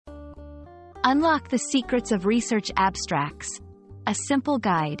Unlock the secrets of research abstracts. A simple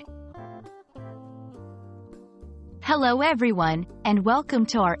guide. Hello everyone, and welcome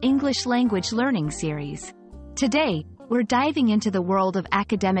to our English language learning series. Today, we're diving into the world of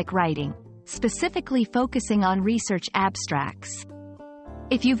academic writing, specifically focusing on research abstracts.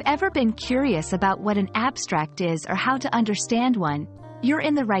 If you've ever been curious about what an abstract is or how to understand one, you're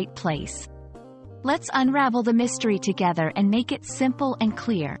in the right place. Let's unravel the mystery together and make it simple and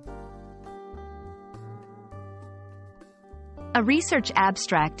clear. A research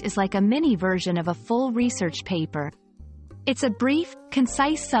abstract is like a mini version of a full research paper. It's a brief,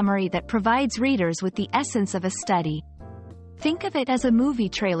 concise summary that provides readers with the essence of a study. Think of it as a movie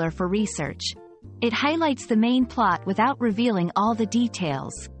trailer for research. It highlights the main plot without revealing all the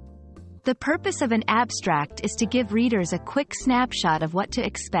details. The purpose of an abstract is to give readers a quick snapshot of what to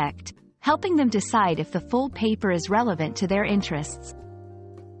expect, helping them decide if the full paper is relevant to their interests.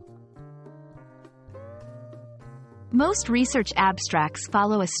 Most research abstracts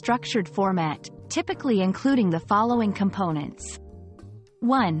follow a structured format, typically including the following components.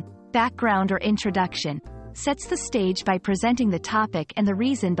 1. Background or introduction. Sets the stage by presenting the topic and the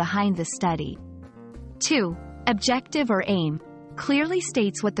reason behind the study. 2. Objective or aim. Clearly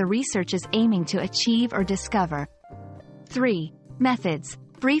states what the research is aiming to achieve or discover. 3. Methods.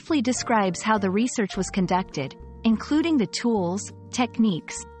 Briefly describes how the research was conducted, including the tools,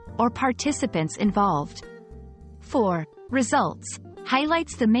 techniques, or participants involved. 4. Results.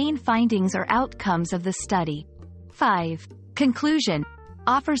 Highlights the main findings or outcomes of the study. 5. Conclusion.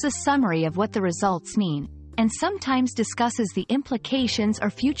 Offers a summary of what the results mean, and sometimes discusses the implications or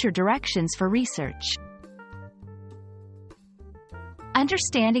future directions for research.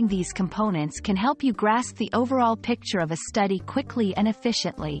 Understanding these components can help you grasp the overall picture of a study quickly and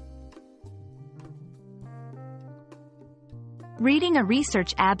efficiently. Reading a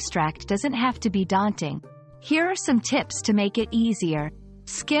research abstract doesn't have to be daunting. Here are some tips to make it easier.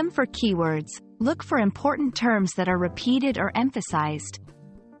 Skim for keywords. Look for important terms that are repeated or emphasized.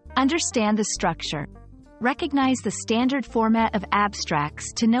 Understand the structure. Recognize the standard format of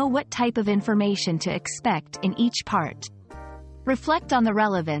abstracts to know what type of information to expect in each part. Reflect on the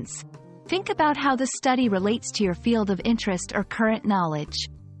relevance. Think about how the study relates to your field of interest or current knowledge.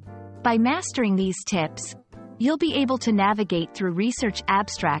 By mastering these tips, you'll be able to navigate through research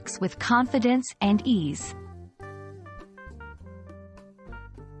abstracts with confidence and ease.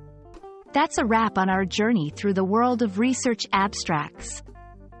 That's a wrap on our journey through the world of research abstracts.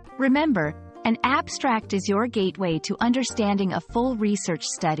 Remember, an abstract is your gateway to understanding a full research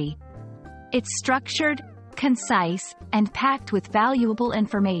study. It's structured, concise, and packed with valuable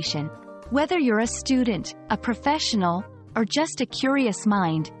information. Whether you're a student, a professional, or just a curious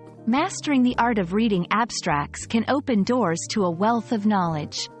mind, mastering the art of reading abstracts can open doors to a wealth of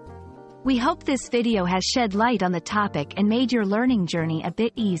knowledge. We hope this video has shed light on the topic and made your learning journey a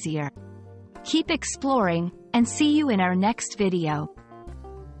bit easier. Keep exploring, and see you in our next video.